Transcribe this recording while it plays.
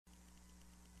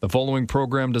The following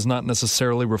program does not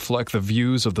necessarily reflect the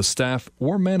views of the staff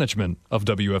or management of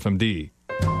WFMD.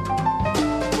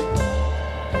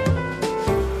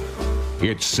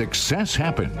 It's Success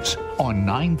Happens on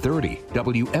 930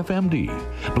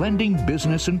 WFMD, blending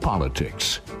business and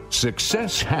politics.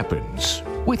 Success Happens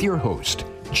with your host,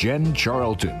 Jen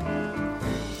Charlton.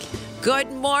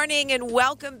 Good morning and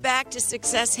welcome back to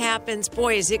Success Happens.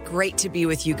 Boy, is it great to be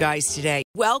with you guys today.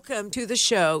 Welcome to the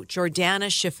show, Jordana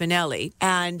Schiffinelli.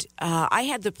 And I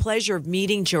had the pleasure of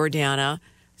meeting Jordana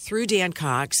through Dan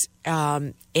Cox.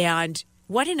 And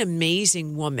what an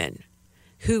amazing woman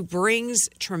who brings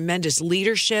tremendous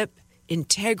leadership,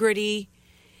 integrity,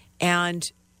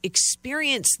 and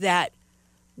experience that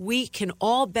we can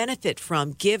all benefit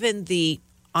from, given the,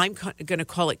 I'm going to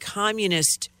call it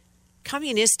communistic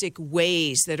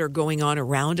ways that are going on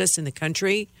around us in the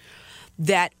country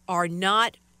that are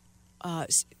not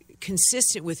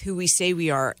consistent with who we say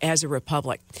we are as a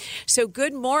republic. So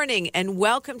good morning and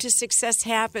welcome to Success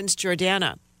Happens,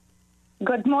 Jordana.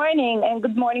 Good morning, and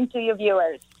good morning to your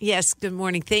viewers. Yes, good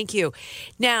morning. Thank you.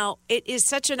 Now, it is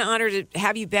such an honor to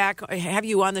have you back, have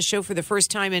you on the show for the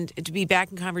first time and to be back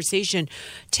in conversation.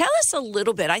 Tell us a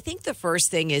little bit. I think the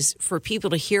first thing is for people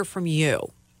to hear from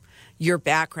you, your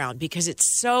background, because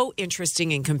it's so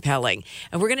interesting and compelling.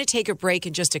 And we're going to take a break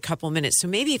in just a couple minutes. So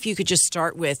maybe if you could just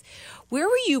start with, where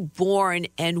were you born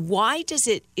and why is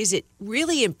it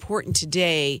really important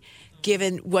today,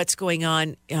 given what's going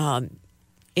on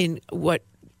in what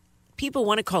people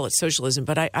want to call it socialism,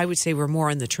 but I would say we're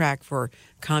more on the track for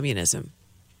communism?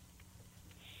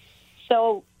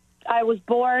 So I was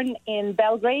born in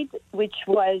Belgrade, which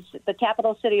was the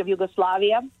capital city of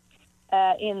Yugoslavia,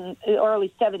 in the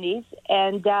early 70s.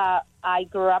 And I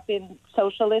grew up in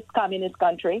socialist communist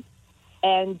country.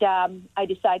 And I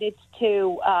decided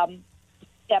to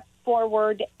step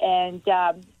forward and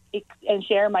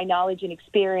share my knowledge and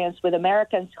experience with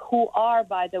Americans who are,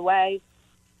 by the way,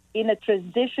 in a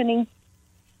transitioning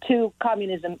to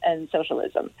communism and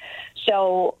socialism.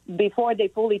 So before they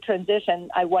fully transition,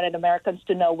 I wanted Americans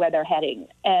to know where they're heading.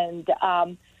 And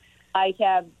I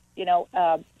have,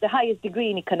 the highest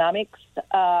degree in economics.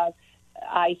 I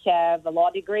have a law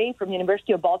degree from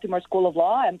University of Baltimore School of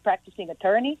Law. I'm a practicing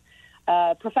attorney,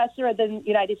 professor at the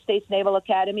United States Naval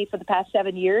Academy for the past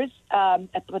 7 years.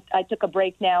 I took a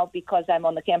break now because I'm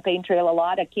on the campaign trail a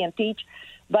lot. I can't teach,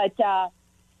 but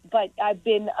I've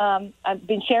been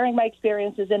sharing my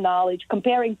experiences and knowledge,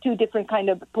 comparing two different kind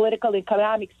of political and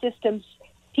economic systems,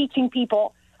 teaching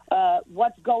people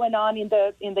what's going on in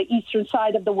the eastern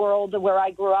side of the world where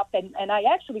I grew up, and I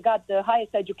actually got the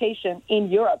highest education in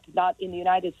Europe, not in the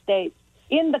United States,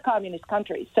 in the communist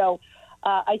countries. So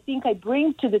I think I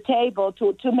bring to the table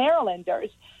to Marylanders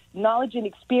knowledge and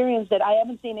experience that I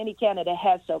haven't seen any candidate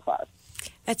have so far.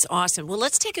 That's awesome. Well,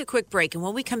 let's take a quick break. And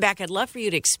when we come back, I'd love for you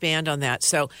to expand on that.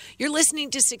 So you're listening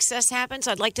to Success Happens.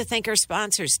 I'd like to thank our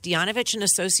sponsors, Dianovich and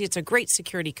Associates, a great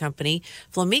security company,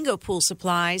 Flamingo Pool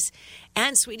Supplies,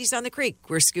 and Sweeties on the Creek.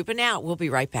 We're scooping out. We'll be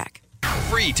right back.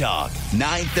 Free Talk,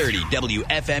 930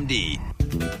 WFMD.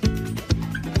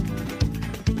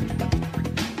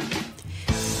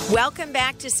 Welcome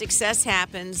back to Success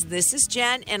Happens. This is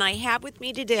Jen, and I have with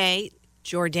me today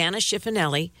Jordana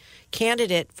Schiffinelli,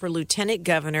 candidate for Lieutenant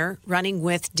Governor, running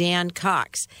with Dan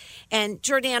Cox. And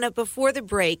Jordana, before the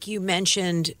break, you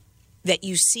mentioned that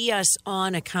you see us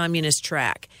on a communist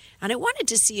track. And I wanted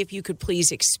to see if you could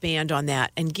please expand on that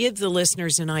and give the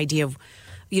listeners an idea of,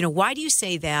 why do you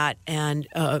say that? And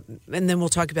then we'll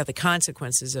talk about the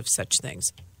consequences of such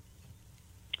things.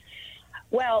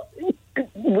 Well,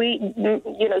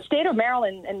 state of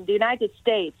Maryland and the United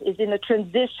States is in a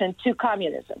transition to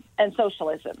communism and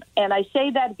socialism. And I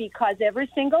say that because every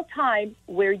single time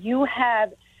where you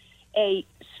have a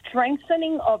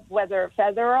strengthening of whether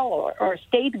federal or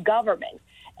state government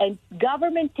and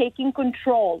government taking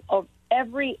control of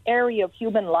every area of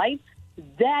human life,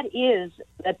 that is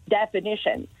the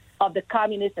definition of the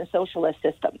communist and socialist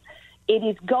system. It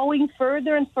is going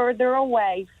further and further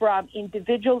away from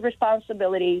individual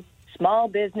responsibility, small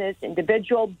business,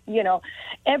 individual,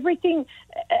 everything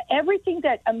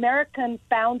that American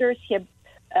founders have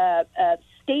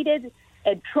stated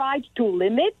and tried to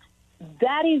limit.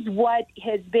 That is what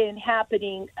has been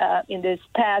happening in this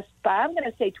past, I'm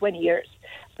going to say 20 years.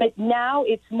 But now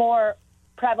it's more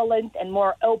prevalent and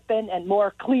more open and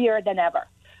more clear than ever.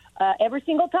 Every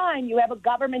single time you have a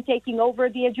government taking over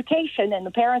the education and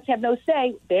the parents have no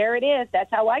say, there it is.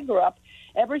 That's how I grew up.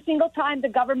 Every single time the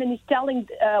government is telling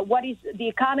what is the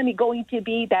economy going to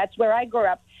be, that's where I grew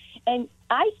up. And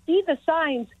I see the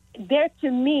signs there, to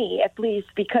me, at least,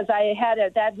 because I had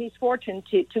that misfortune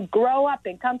to grow up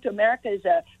and come to America as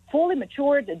a fully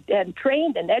matured and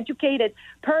trained and educated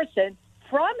person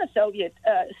from a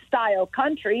Soviet-style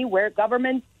country where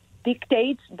government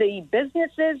dictates the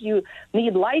businesses. You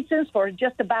need license for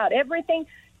just about everything.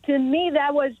 To me,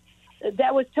 that was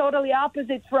totally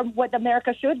opposite from what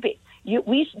America should be.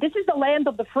 This is the land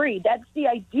of the free. That's the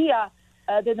idea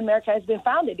that America has been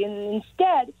founded. And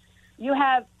instead, you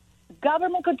have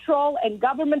government control and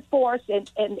government force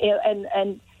and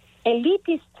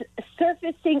elitist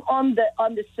surfacing on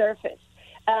the surface.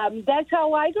 That's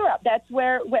how I grew up. That's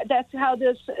how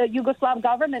the Yugoslav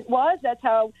government was. That's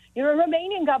how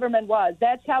Romanian government was.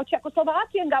 That's how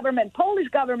Czechoslovakian government, Polish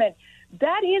government.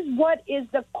 That is what is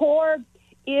the core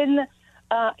in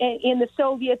the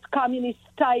Soviet communist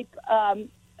type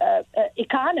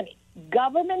economy.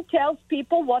 Government tells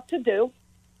people what to do.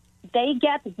 They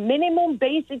get minimum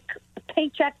basic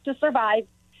paycheck to survive,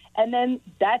 and then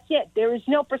that's it. There is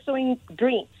no pursuing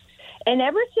dreams. And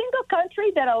every single country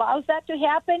that allows that to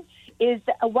happen is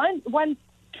one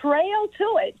trail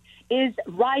to it is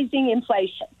rising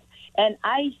inflation. And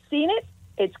I've seen it.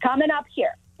 It's coming up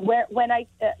here. When I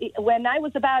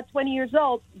was about 20 years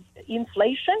old,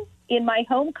 inflation in my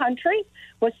home country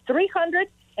was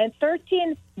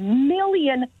 313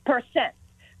 million%.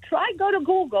 Go to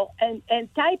Google and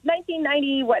type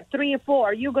 1990, 3 or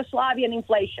 4, Yugoslavian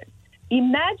inflation.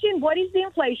 Imagine what is the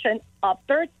inflation of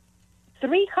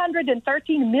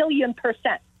 313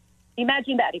 million%.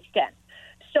 Imagine that if you can.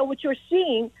 So what you're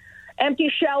seeing, empty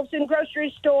shelves in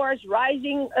grocery stores,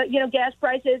 rising, gas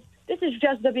prices. This is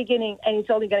just the beginning, and it's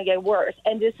only going to get worse.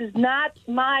 And this is not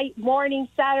my morning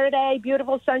Saturday,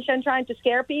 beautiful sunshine trying to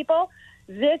scare people.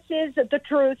 This is the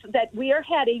truth that we are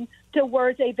heading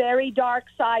towards a very dark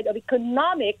side of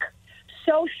economic,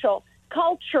 social,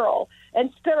 cultural,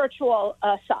 and spiritual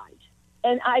side.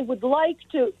 And I would like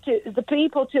the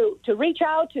people to reach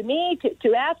out to me,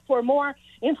 to ask for more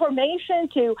information,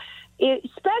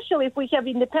 especially if we have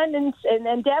independents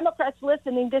and Democrats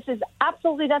listening. This is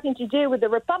absolutely nothing to do with the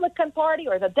Republican Party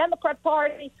or the Democrat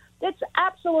Party. It's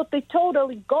absolutely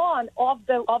totally gone off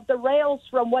the rails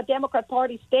from what Democrat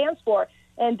Party stands for.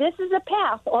 And this is a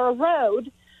path or a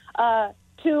road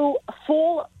to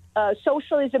full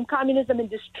socialism, communism, and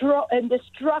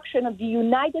destruction of the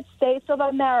United States of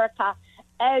America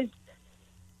as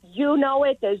you know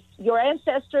it, as your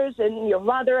ancestors and your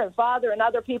mother and father and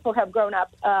other people have grown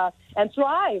up and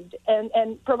thrived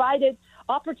and provided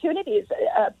opportunities.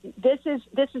 This is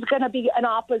going to be an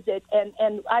opposite,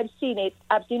 and I've seen it.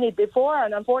 I've seen it before,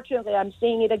 and unfortunately, I'm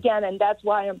seeing it again, and that's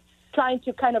why I'm trying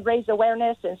to kind of raise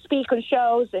awareness and speak on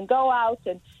shows and go out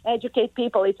and educate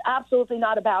people. It's absolutely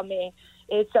not about me.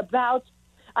 It's about,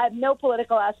 I have no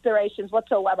political aspirations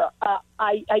whatsoever.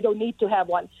 I don't need to have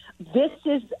one. This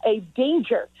is a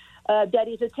danger that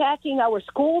is attacking our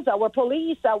schools, our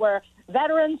police, our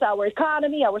veterans, our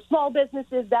economy, our small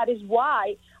businesses. That is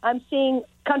why I'm seeing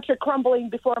country crumbling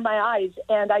before my eyes,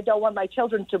 and I don't want my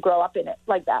children to grow up in it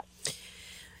like that.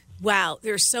 Wow,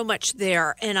 there's so much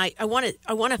there, and I want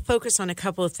to focus on a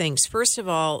couple of things. First of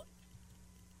all,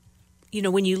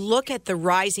 when you look at the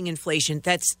rising inflation,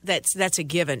 that's a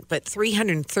given, but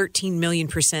 313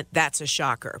 million%, that's a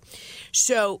shocker.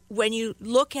 So when you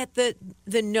look at the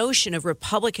notion of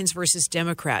Republicans versus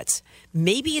Democrats,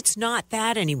 maybe it's not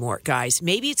that anymore, guys.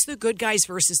 Maybe it's the good guys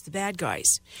versus the bad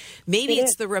guys. Maybe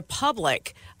it's the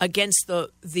Republic against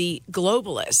the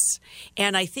globalists.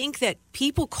 And I think that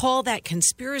people call that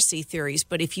conspiracy theories,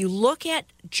 but if you look at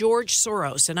George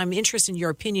Soros, and I'm interested in your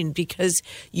opinion because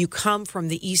you come from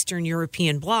the Eastern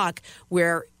European bloc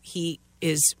where he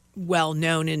is well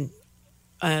known and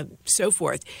so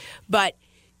forth. But,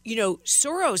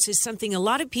 Soros is something a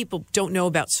lot of people don't know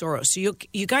about Soros. So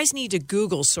you guys need to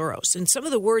Google Soros. And some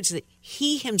of the words that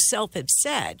he himself have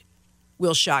said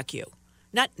will shock you.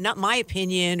 Not my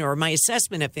opinion or my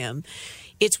assessment of him.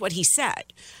 It's what he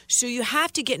said. So you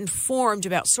have to get informed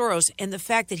about Soros and the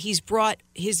fact that he's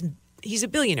a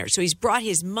billionaire. So he's brought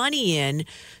his money in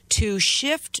to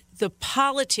shift the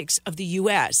politics of the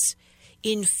U.S.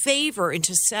 in favor and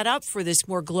to set up for this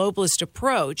more globalist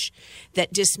approach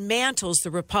that dismantles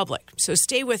the Republic. So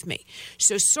stay with me.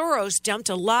 So Soros dumped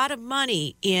a lot of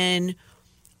money in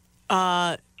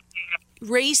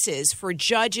races for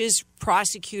judges,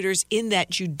 prosecutors in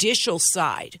that judicial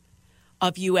side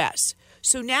of U.S.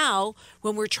 So now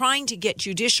when we're trying to get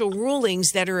judicial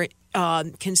rulings that are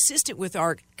consistent with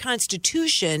our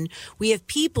Constitution, we have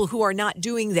people who are not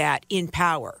doing that in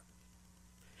power.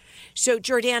 So,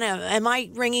 Jordana, am I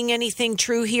ringing anything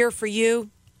true here for you?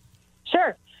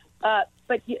 Sure.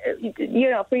 But,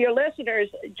 for your listeners,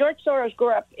 George Soros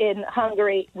grew up in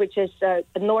Hungary, which is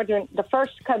the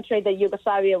first country that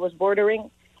Yugoslavia was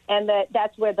bordering, and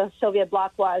that's where the Soviet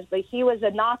bloc was. But he was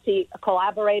a Nazi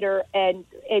collaborator, and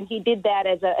he did that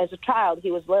as a child.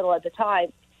 He was little at the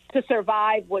time to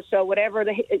survive. So whatever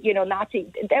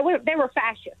Nazi, they were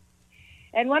fascists.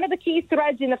 And one of the key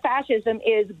threads in the fascism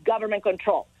is government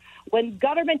control. When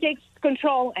government takes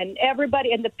control and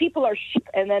everybody and the people are sheep,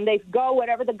 and then they go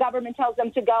wherever the government tells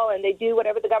them to go, and they do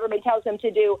whatever the government tells them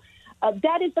to do,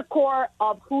 that is the core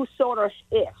of who Soros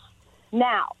is.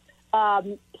 Now,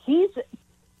 he's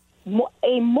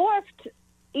morphed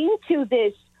into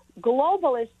this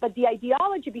globalist, but the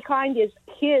ideology behind is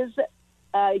his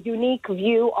unique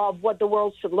view of what the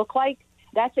world should look like.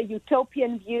 That's a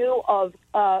utopian view of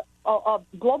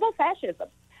global fascism,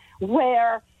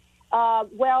 where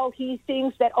he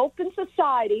thinks that open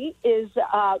society is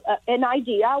an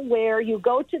idea where you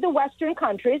go to the Western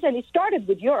countries, and it started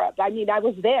with Europe. I mean, I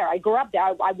was there. I grew up there.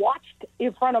 I watched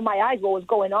in front of my eyes what was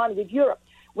going on with Europe.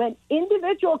 When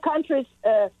individual countries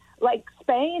like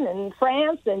Spain and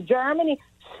France and Germany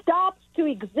stopped to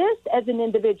exist as an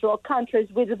individual countries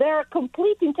with their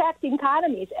complete intact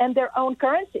economies and their own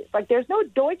currencies. Like, there's no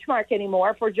Deutschmark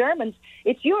anymore for Germans.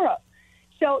 It's Europe.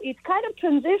 So it kind of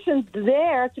transitions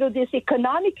there through this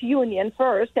economic union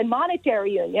first and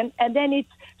monetary union, and then it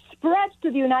spreads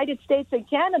to the United States and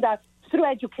Canada through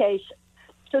education.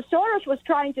 So Soros was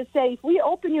trying to say, if we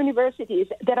open universities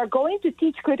that are going to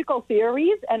teach critical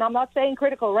theories, and I'm not saying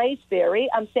critical race theory,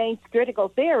 I'm saying critical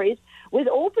theories, with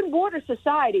open border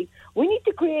society, we need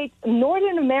to create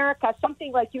Northern America,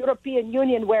 something like European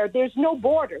Union, where there's no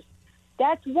borders.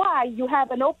 That's why you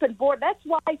have an open border. That's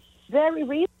why very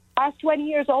recently, last 20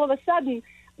 years, all of a sudden,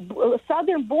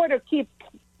 southern border keeps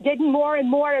getting more and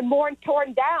more and more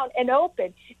torn down and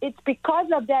open. It's because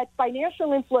of that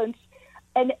financial influence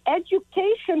and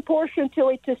education portion to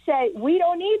it, to say we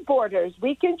don't need borders.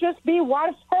 We can just be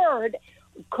one herd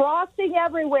crossing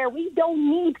everywhere. We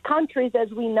don't need countries as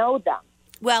we know them.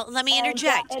 Well, let me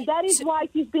interject. And that is why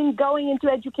he's been going into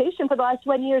education for the last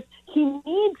 20 years. He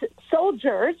needs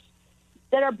soldiers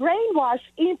that are brainwashed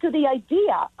into the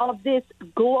idea of this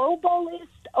globalist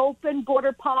open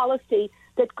border policy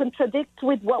that contradicts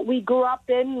with what we grew up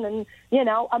in, and,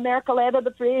 America land of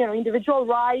the free, individual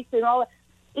rights and all.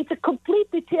 It's a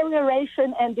complete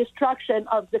deterioration and destruction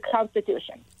of the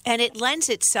Constitution. And it lends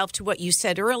itself to what you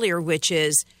said earlier, which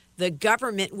is the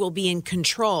government will be in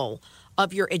control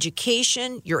of your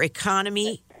education, your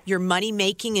economy, your money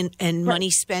making and money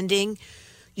spending,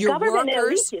 your government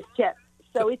workers. Elitist, yes.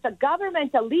 So it's a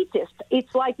government elitist.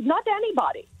 It's like not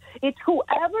anybody. It's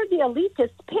whoever the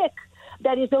elitists pick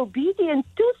that is obedient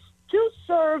to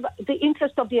serve the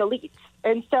interest of the elites.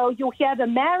 And so you have a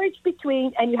marriage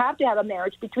between, and you have to have a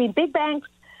marriage between big banks,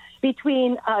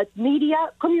 between media,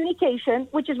 communication,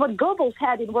 which is what Goebbels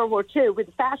had in World War II with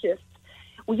the fascists.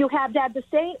 You have that the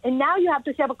same, and now you have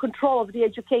to have a control of the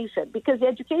education, because the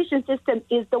education system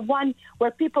is the one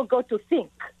where people go to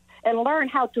think and learn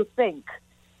how to think.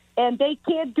 And they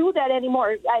can't do that anymore.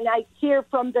 And I hear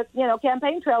from the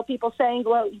campaign trail people saying,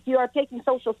 well, if you are taking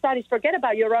social studies, forget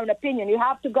about your own opinion. You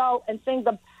have to go and sing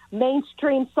the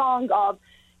mainstream song of,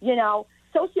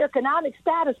 socioeconomic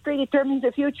status predetermines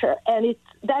the future. And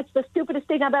that's the stupidest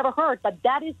thing I've ever heard. But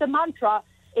that is the mantra.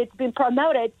 It's been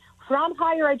promoted from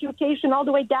higher education all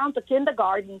the way down to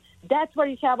kindergarten. That's where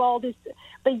you have all this.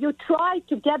 But you try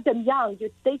to get them young.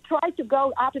 They try to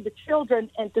go after the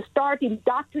children and to start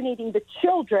indoctrinating the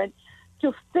children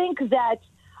to think that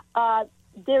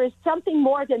there is something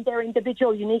more than their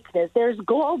individual uniqueness. There's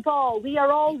global. We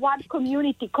are all one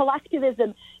community.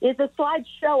 Collectivism is a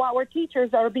slideshow our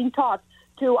teachers are being taught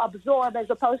to absorb as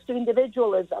opposed to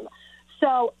individualism.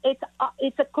 So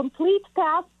it's a complete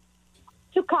path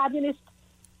to communist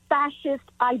fascist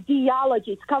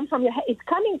ideology. It's come from your head. It's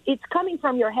coming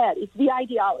from your head. It's the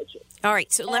ideology. All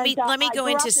right. So let me go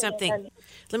into something.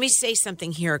 Let me say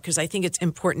something here, because I think it's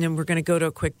important, and we're going to go to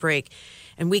a quick break.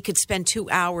 And we could spend 2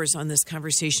 hours on this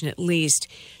conversation at least.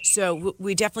 So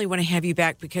we definitely want to have you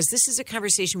back, because this is a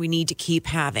conversation we need to keep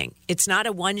having. It's not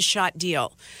a one-shot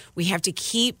deal. We have to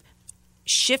keep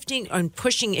shifting and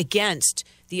pushing against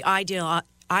the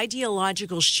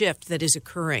ideological shift that is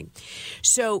occurring.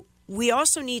 So we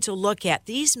also need to look at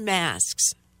these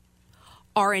masks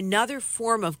are another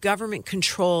form of government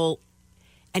control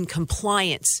and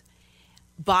compliance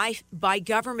by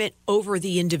government over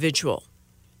the individual.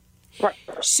 Right.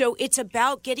 So it's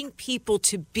about getting people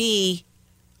to be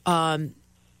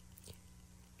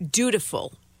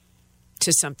dutiful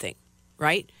to something,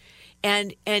 right?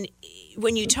 And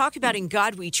when you talk about in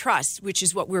God we trust, which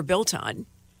is what we're built on,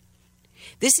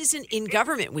 This isn't in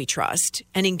government we trust,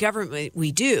 and in government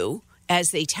we do, as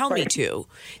they tell me to.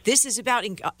 This is about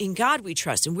in God we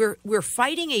trust, and we're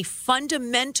fighting a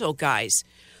fundamental, guys,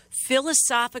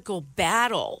 philosophical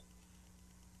battle.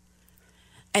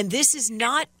 And this is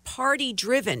not party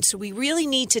driven. So we really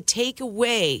need to take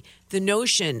away the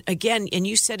notion, again, and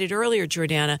you said it earlier,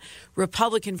 Jordana,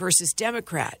 Republican versus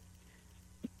Democrat.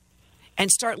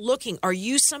 And start looking, are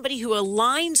you somebody who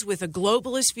aligns with a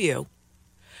globalist view?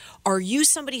 Are you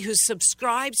somebody who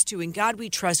subscribes to, in God we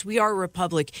trust, we are a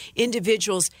republic,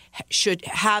 individuals should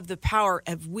have the power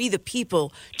of we the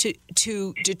people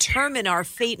to determine our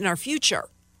fate and our future?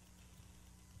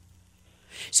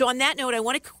 So on that note, I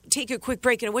want to take a quick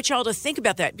break, and I want you all to think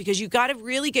about that, because you got to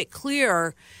really get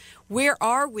clear, where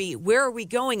are we, where are we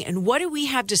going, and what do we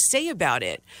have to say about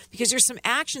it? Because there's some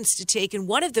actions to take, and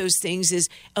one of those things is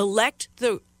elect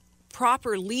the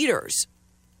proper leaders.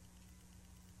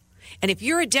 And if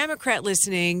you're a Democrat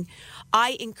listening,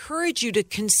 I encourage you to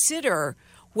consider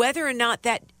whether or not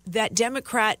that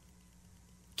Democrat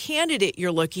candidate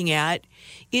you're looking at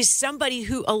is somebody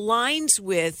who aligns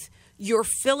with your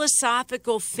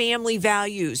philosophical family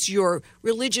values, your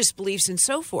religious beliefs, and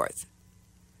so forth.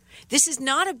 This is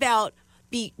not about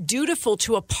be dutiful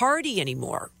to a party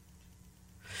anymore.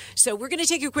 So we're going to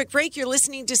take a quick break. You're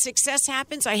listening to Success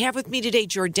Happens. I have with me today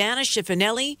Jordana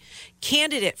Schiffinelli,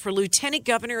 candidate for Lieutenant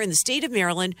Governor in the state of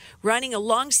Maryland, running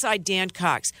alongside Dan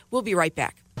Cox. We'll be right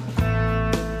back.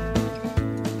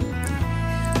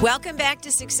 Welcome back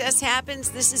to Success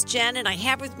Happens. This is Jen, and I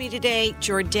have with me today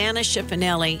Jordana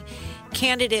Schiffinelli,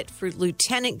 candidate for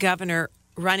Lieutenant Governor,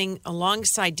 running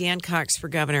alongside Dan Cox for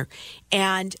governor.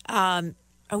 And I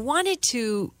wanted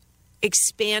to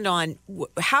expand on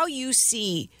how you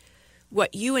see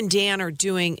what you and Dan are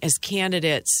doing as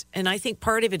candidates. And I think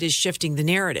part of it is shifting the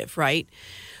narrative, right?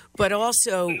 But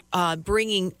also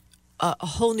bringing a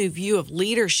whole new view of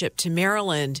leadership to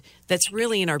Maryland that's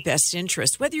really in our best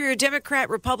interest, whether you're a Democrat,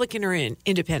 Republican, or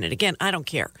independent. Again, I don't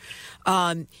care.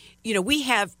 We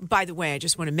have, by the way, I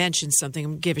just want to mention something.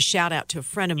 I'm going to give a shout out to a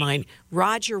friend of mine,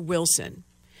 Roger Wilson.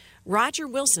 Roger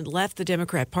Wilson left the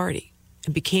Democrat Party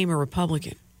and became a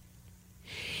Republican.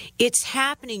 It's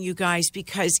happening, you guys,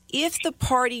 because if the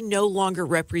party no longer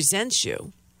represents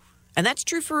you, and that's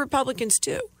true for Republicans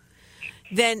too,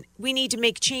 then we need to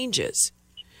make changes.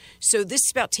 So this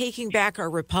is about taking back our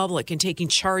republic and taking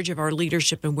charge of our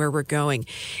leadership and where we're going.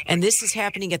 And this is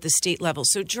happening at the state level.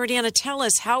 So, Jordana, tell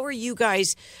us, how are you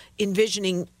guys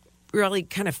envisioning really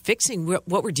kind of fixing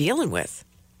what we're dealing with?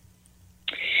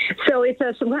 So it's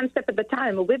one step at a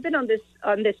time. We've been on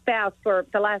this path for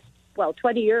the last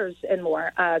 20 years and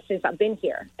more since I've been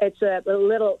here. It's a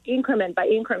little increment by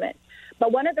increment.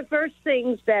 But one of the first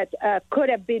things that could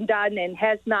have been done and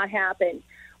has not happened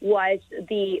was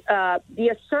the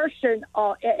assertion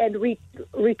and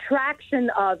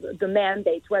retraction of the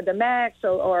mandates, whether masks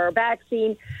or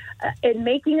vaccine, and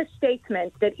making a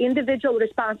statement that individual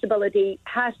responsibility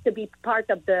has to be part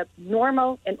of the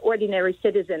normal and ordinary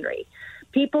citizenry.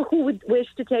 People who would wish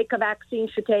to take a vaccine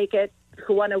should take it.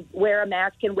 Who want to wear a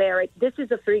mask can wear it. This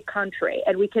is a free country,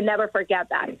 and we can never forget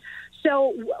that.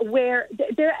 So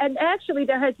there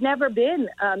has never been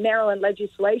Maryland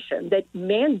legislation that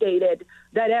mandated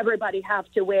that everybody have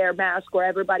to wear a mask or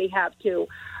everybody have to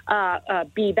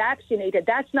be vaccinated.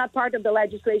 That's not part of the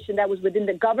legislation that was within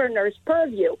the governor's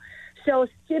purview. So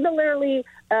similarly,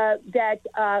 that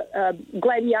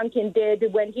Glenn Youngkin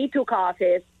did when he took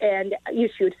office and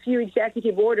issued few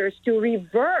executive orders to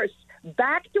reverse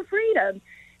back to freedom.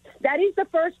 That is the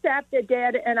first step that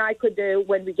Dan and I could do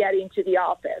when we get into the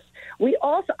office.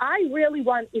 I really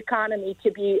want economy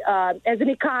to be, as an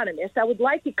economist, I would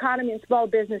like economy and small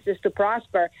businesses to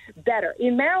prosper better.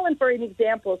 In Maryland, for an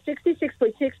example,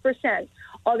 66.6%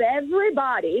 of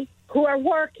everybody who are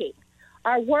working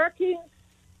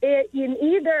in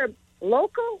either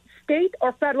local, state,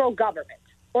 or federal government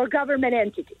or government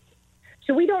entities.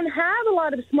 So we don't have a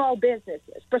lot of small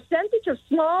businesses. Percentage of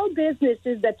small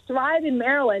businesses that thrive in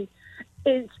Maryland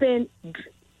has been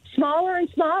smaller and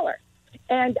smaller.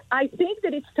 And I think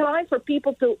that it's time for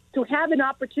people to have an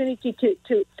opportunity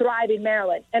to thrive in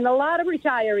Maryland. And a lot of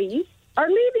retirees are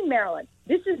leaving Maryland.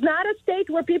 This is not a state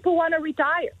where people want to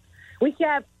retire. We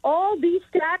have all these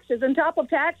taxes on top of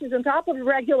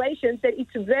regulations that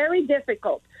it's very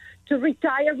difficult to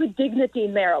retire with dignity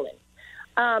in Maryland.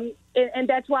 And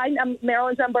that's why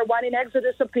Maryland's number one in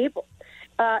exodus of people.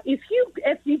 If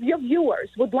your viewers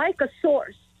would like a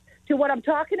source to what I'm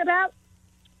talking about,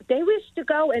 they wish to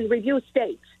go and review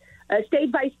states,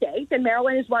 state by state, and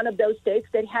Maryland is one of those states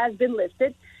that has been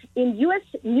listed in U.S.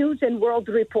 News and World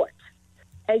Report.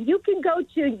 And you can go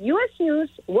to U.S. News,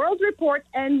 World Report,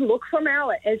 and look for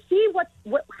Maryland and see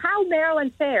how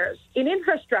Maryland fares in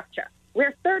infrastructure.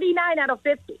 We're 39 out of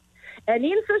 50. And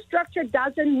infrastructure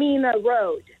doesn't mean a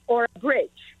road or a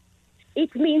bridge.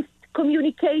 It means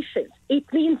communications. It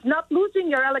means not losing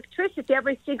your electricity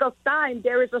every single time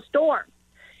there is a storm.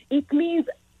 It means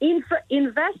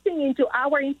investing into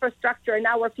our infrastructure and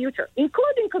our future,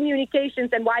 including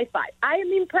communications and Wi-Fi. I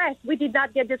am impressed we did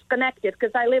not get disconnected because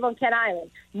I live on Kent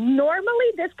Island. Normally,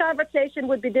 this conversation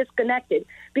would be disconnected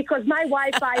because my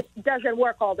Wi-Fi doesn't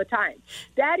work all the time.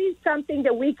 That is something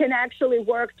that we can actually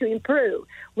work to improve.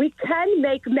 We can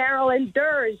make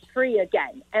Marylanders free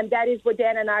again, and that is what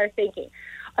Dan and I are thinking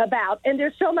about. And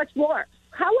there's so much more.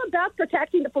 How about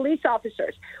protecting the police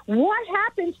officers? What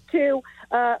happens to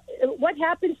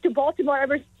Baltimore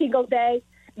every single day?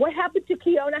 What happened to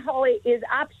Keona Hawley is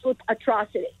absolute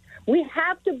atrocity. We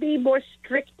have to be more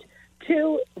strict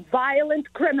to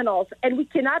violent criminals, and we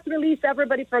cannot release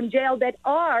everybody from jail that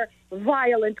are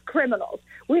violent criminals.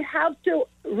 We have to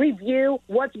review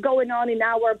what's going on in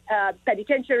our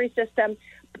penitentiary system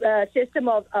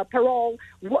of parole.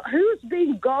 Who's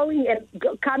been going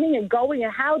and coming and going,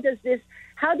 and how does it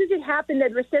happen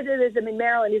that recidivism in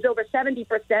Maryland is over 70%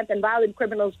 and violent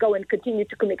criminals go and continue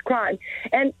to commit crime?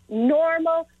 And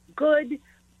normal, good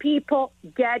people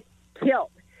get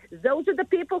killed. Those are the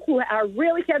people who are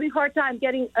really having a hard time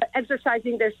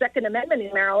exercising their Second Amendment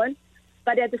in Maryland.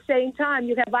 But at the same time,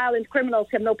 you have violent criminals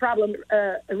who have no problem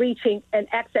reaching and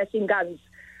accessing guns.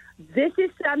 This is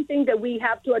something that we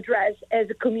have to address as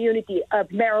a community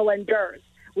of Marylanders.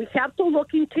 We have to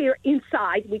look into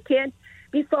inside. We can't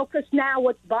be focused now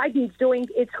what Biden's doing.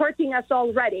 It's hurting us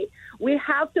already. We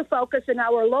have to focus on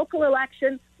our local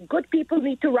election. Good people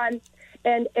need to run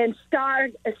and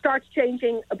start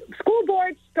changing school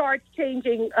boards, start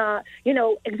changing,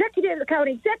 executives,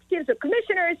 county executives or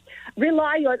commissioners,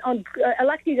 rely on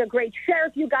electing a great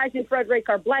sheriff. You guys in Frederick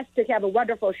are blessed to have a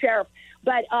wonderful sheriff,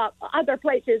 but other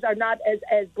places are not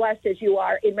as blessed as you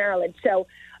are in Maryland. So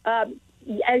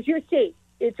as you see,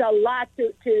 it's a lot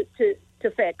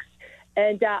to fix.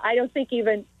 And I don't think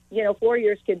even, 4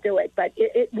 years can do it. But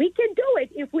we can do it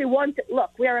if we want to.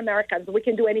 Look, we are Americans. We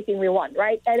can do anything we want,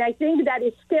 right? And I think that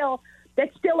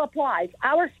still applies.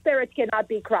 Our spirit cannot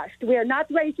be crushed. We are not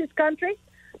racist country.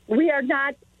 We are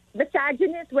not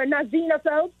misogynist. We're not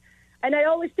xenophobes. And I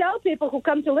always tell people who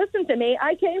come to listen to me,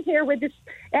 I came here with this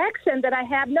accent that I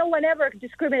have. No one ever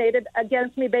discriminated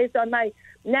against me based on my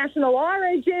national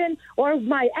origin or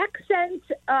my accent.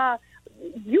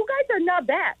 You guys are not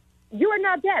that. You are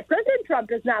not that. President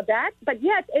Trump is not that. But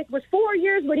yet it was 4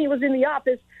 years when he was in the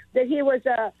office that he was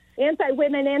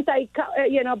anti-women,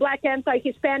 black,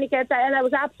 anti-Hispanic, and that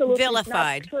was absolutely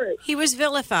vilified. Not true. He was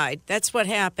vilified. That's what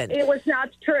happened. It was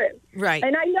not true. Right.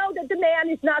 And I know that the man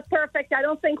is not perfect. I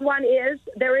don't think one is.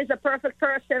 There is a perfect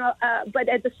person. But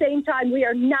at the same time, we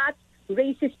are not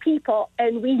racist people,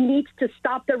 and we need to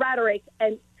stop the rhetoric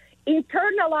and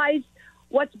internalize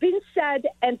what's been said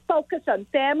and focus on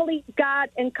family, God,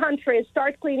 and country, and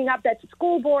start cleaning up that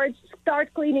school boards,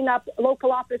 start cleaning up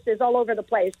local offices all over the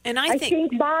place. And I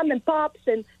think mom and pops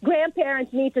and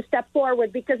grandparents need to step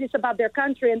forward because it's about their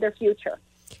country and their future.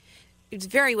 It's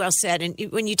very well said. And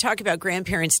when you talk about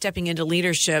grandparents stepping into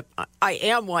leadership, I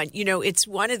am one. It's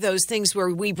one of those things where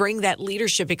we bring that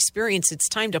leadership experience. It's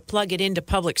time to plug it into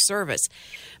public service.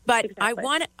 But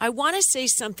exactly. I want to say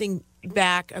something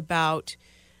back about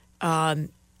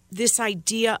this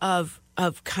idea of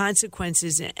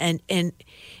consequences, and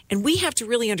we have to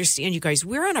really understand, you guys,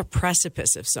 we're on a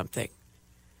precipice of something.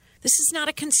 This is not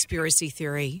a conspiracy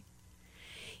theory.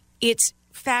 It's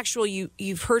factual.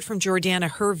 You've heard from Jordana,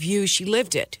 her view, she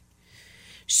lived it.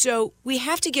 So we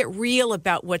have to get real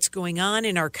about what's going on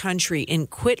in our country and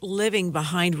quit living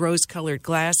behind rose-colored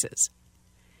glasses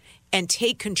and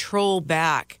take control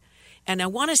back. And I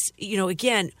want to,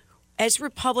 again, as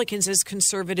Republicans, as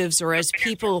conservatives, or as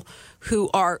people who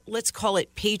are, let's call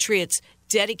it patriots,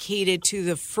 dedicated to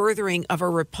the furthering of our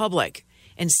republic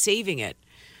and saving it,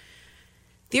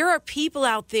 there are people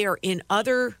out there in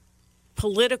other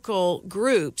political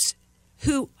groups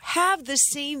who have the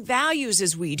same values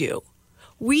as we do.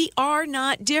 We are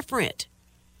not different.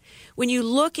 When you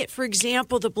look at, for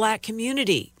example, the black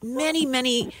community,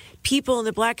 many people in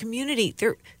the black community,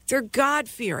 they're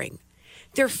God-fearing.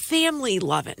 They're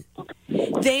family-loving.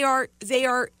 They are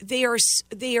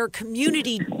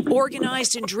community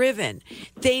organized and driven.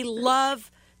 They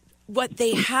love what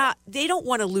they have. They don't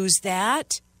want to lose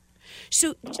that.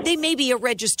 So they may be a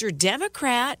registered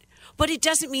Democrat, but it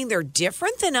doesn't mean they're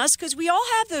different than us because we all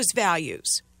have those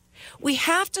values. We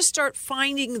have to start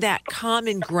finding that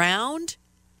common ground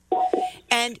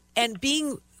and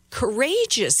being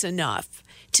courageous enough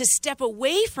to step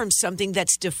away from something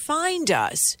that's defined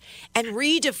us and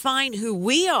redefine who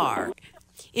we are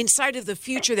inside of the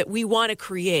future that we want to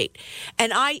create.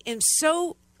 And I am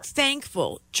so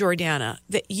thankful, Jordana,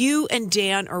 that you and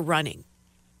Dan are running.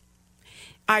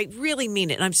 I really mean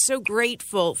it. And I'm so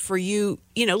grateful for you.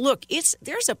 You know, look,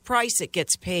 there's a price that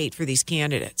gets paid for these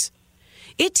candidates.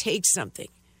 It takes something.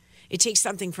 It takes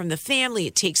something from the family.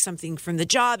 It takes something from the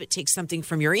job. It takes something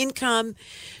from your income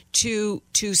to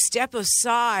step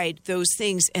aside those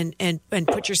things and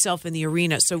put yourself in the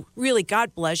arena. So really,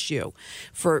 God bless you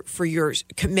for your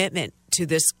commitment to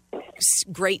this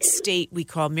great state we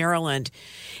call Maryland.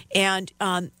 And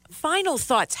final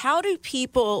thoughts. How do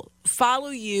people follow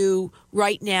you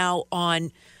right now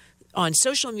on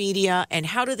social media, and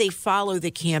how do they follow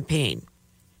the campaign?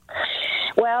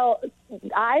 Well,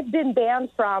 I've been banned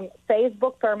from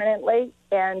Facebook permanently,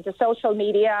 and the social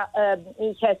media has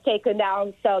taken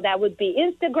down. So that would be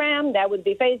Instagram, that would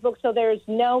be Facebook. So there's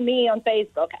no me on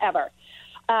Facebook ever.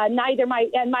 Neither my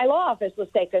law office was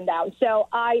taken down. So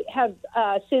I have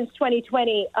since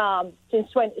 2020,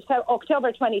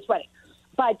 October 2020.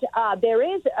 But there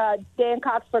is Dan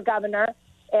Cox for governor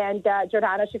and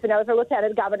Jordana Schiffinelli for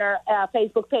lieutenant governor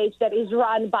Facebook page that is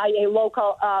run by a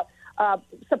local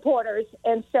supporters,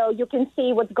 and so you can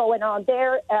see what's going on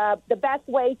there. The best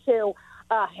way to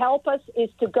help us is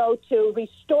to go to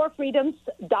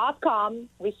restorefreedoms.com,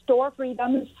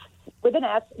 restorefreedoms with an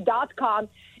S.com,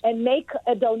 and make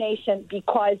a donation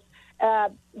because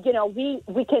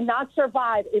we cannot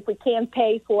survive if we can't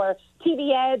pay for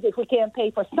TV ads, if we can't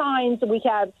pay for signs. We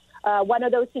have one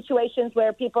of those situations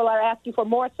where people are asking for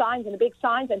more signs and big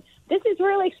signs, and this is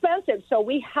really expensive. So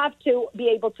we have to be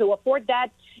able to afford that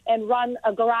and run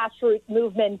a grassroots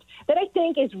movement that I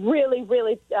think is really,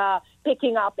 really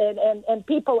picking up. And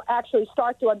people actually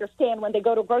start to understand when they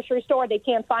go to a grocery store, they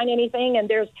can't find anything, and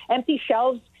there's empty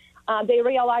shelves. They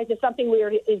realize that something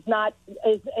weird is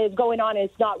going on and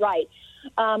it's not right.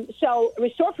 So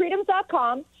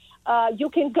restorefreedoms.com. You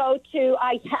can go to,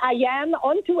 I am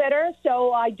on Twitter,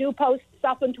 so I do post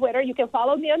stuff on Twitter. You can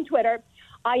follow me on Twitter.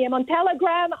 I am on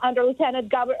Telegram under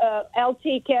Lieutenant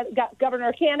LT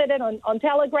Governor candidate on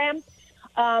Telegram.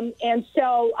 And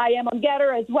so I am on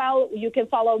Getter as well. You can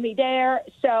follow me there.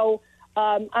 So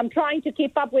I'm trying to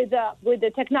keep up with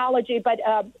the technology, but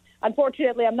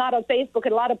unfortunately I'm not on Facebook,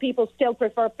 and a lot of people still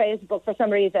prefer Facebook for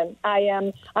some reason.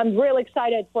 I'm really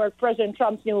excited for President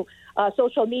Trump's new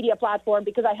social media platform,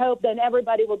 because I hope then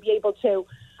everybody will be able to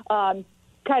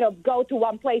kind of go to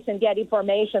one place and get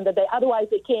information that otherwise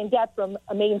they can't get from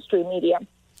a mainstream media.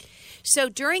 So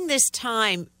during this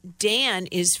time, Dan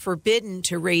is forbidden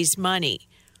to raise money.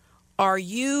 Are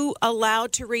you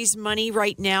allowed to raise money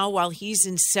right now while he's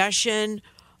in session?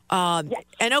 Yes.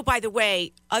 And oh, by the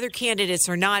way, other candidates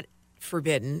are not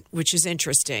forbidden, which is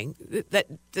interesting. That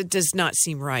does not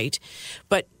seem right.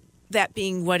 But that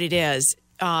being what it is,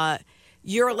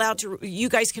 you're allowed to. You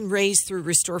guys can raise through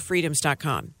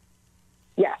restorefreedoms.com.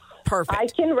 Yes. Perfect. I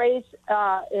can raise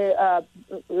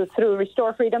through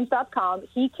restorefreedoms.com.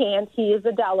 He can't. He is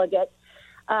a delegate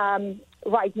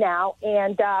right now,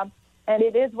 and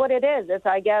it is what it is. It's,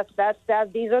 I guess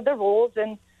these are the rules,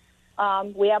 and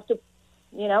we have to.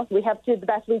 We have to do the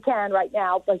best we can right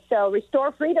now. But so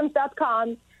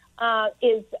restorefreedoms.com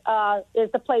is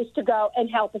the place to go and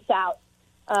help us out.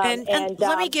 And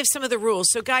let me give some of the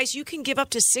rules. So, guys, you can give up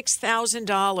to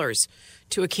 $6,000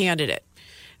 to a candidate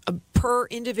per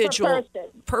individual,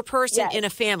 per person yes. in a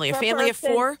family. A Per family person.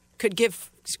 of four could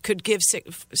give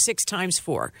six times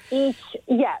four. Each,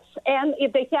 yes. And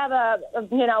if they have a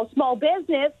small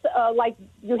business, like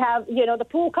you have, the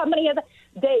pool company,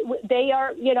 they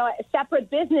are, a separate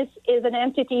business is an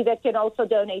entity that can also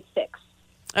donate $6.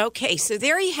 Okay, so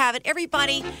there you have it.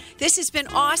 Everybody, this has been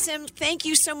awesome. Thank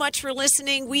you so much for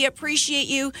listening. We appreciate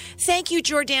you. Thank you,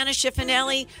 Jordana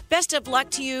Schiffinelli. Best of luck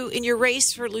to you in your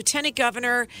race for Lieutenant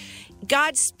Governor.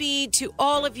 Godspeed to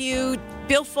all of you.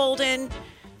 Bill Folden,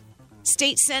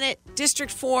 State Senate,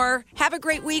 District 4. Have a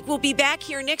great week. We'll be back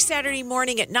here next Saturday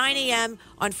morning at 9 a.m.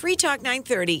 on Free Talk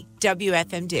 930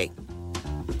 WFMD.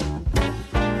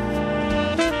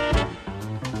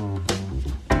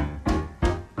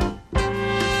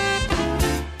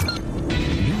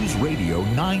 News Radio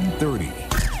 930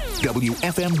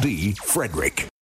 WFMD Frederick.